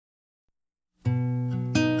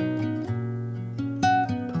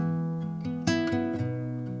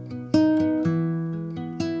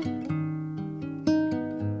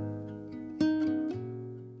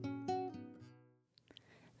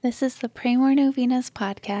This is the Pray More Novenas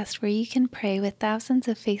podcast where you can pray with thousands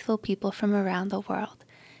of faithful people from around the world.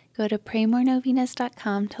 Go to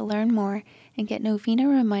praymorenovenas.com to learn more and get novena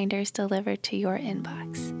reminders delivered to your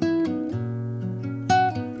inbox.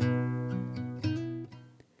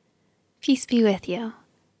 Peace be with you.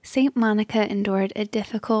 Saint Monica endured a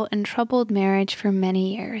difficult and troubled marriage for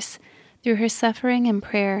many years. Through her suffering and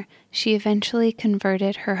prayer, she eventually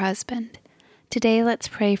converted her husband. Today, let's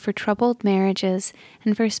pray for troubled marriages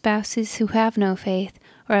and for spouses who have no faith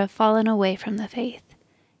or have fallen away from the faith.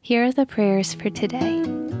 Here are the prayers for today,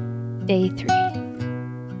 Day 3.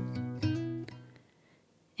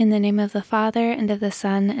 In the name of the Father, and of the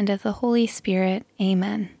Son, and of the Holy Spirit,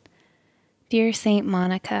 Amen. Dear Saint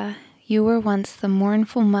Monica, you were once the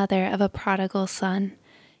mournful mother of a prodigal son.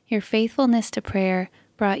 Your faithfulness to prayer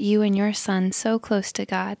brought you and your son so close to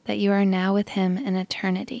God that you are now with him in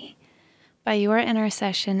eternity. By your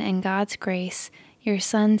intercession and God's grace, your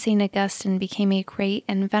son, St. Augustine, became a great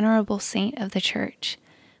and venerable saint of the Church.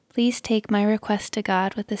 Please take my request to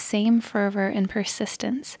God with the same fervor and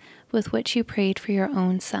persistence with which you prayed for your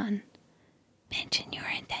own son. Mention your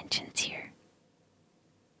intentions here.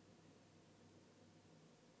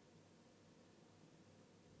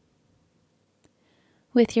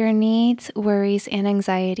 With your needs, worries, and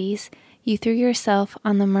anxieties, you threw yourself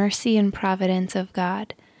on the mercy and providence of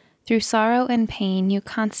God. Through sorrow and pain, you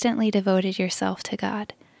constantly devoted yourself to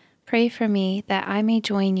God. Pray for me that I may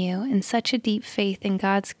join you in such a deep faith in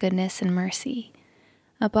God's goodness and mercy.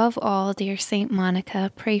 Above all, dear Saint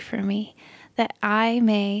Monica, pray for me that I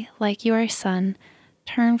may, like your son,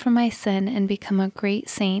 turn from my sin and become a great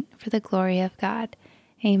saint for the glory of God.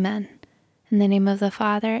 Amen. In the name of the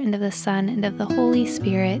Father, and of the Son, and of the Holy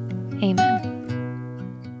Spirit. Amen.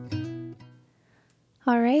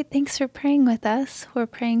 All right, thanks for praying with us. We're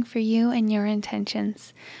praying for you and your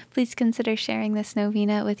intentions. Please consider sharing this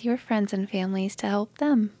novena with your friends and families to help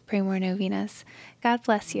them pray more novenas. God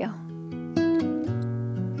bless you.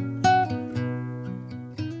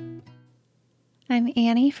 I'm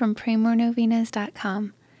Annie from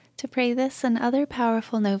praymorenovenas.com. To pray this and other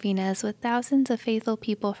powerful novenas with thousands of faithful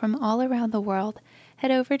people from all around the world,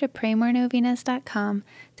 head over to praymorenovenas.com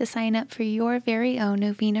to sign up for your very own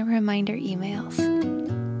novena reminder emails.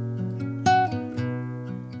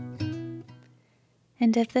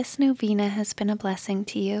 And if this novena has been a blessing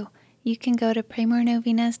to you, you can go to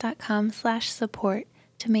praymorenovenas.com/support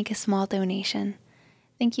to make a small donation.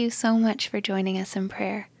 Thank you so much for joining us in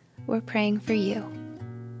prayer. We're praying for you.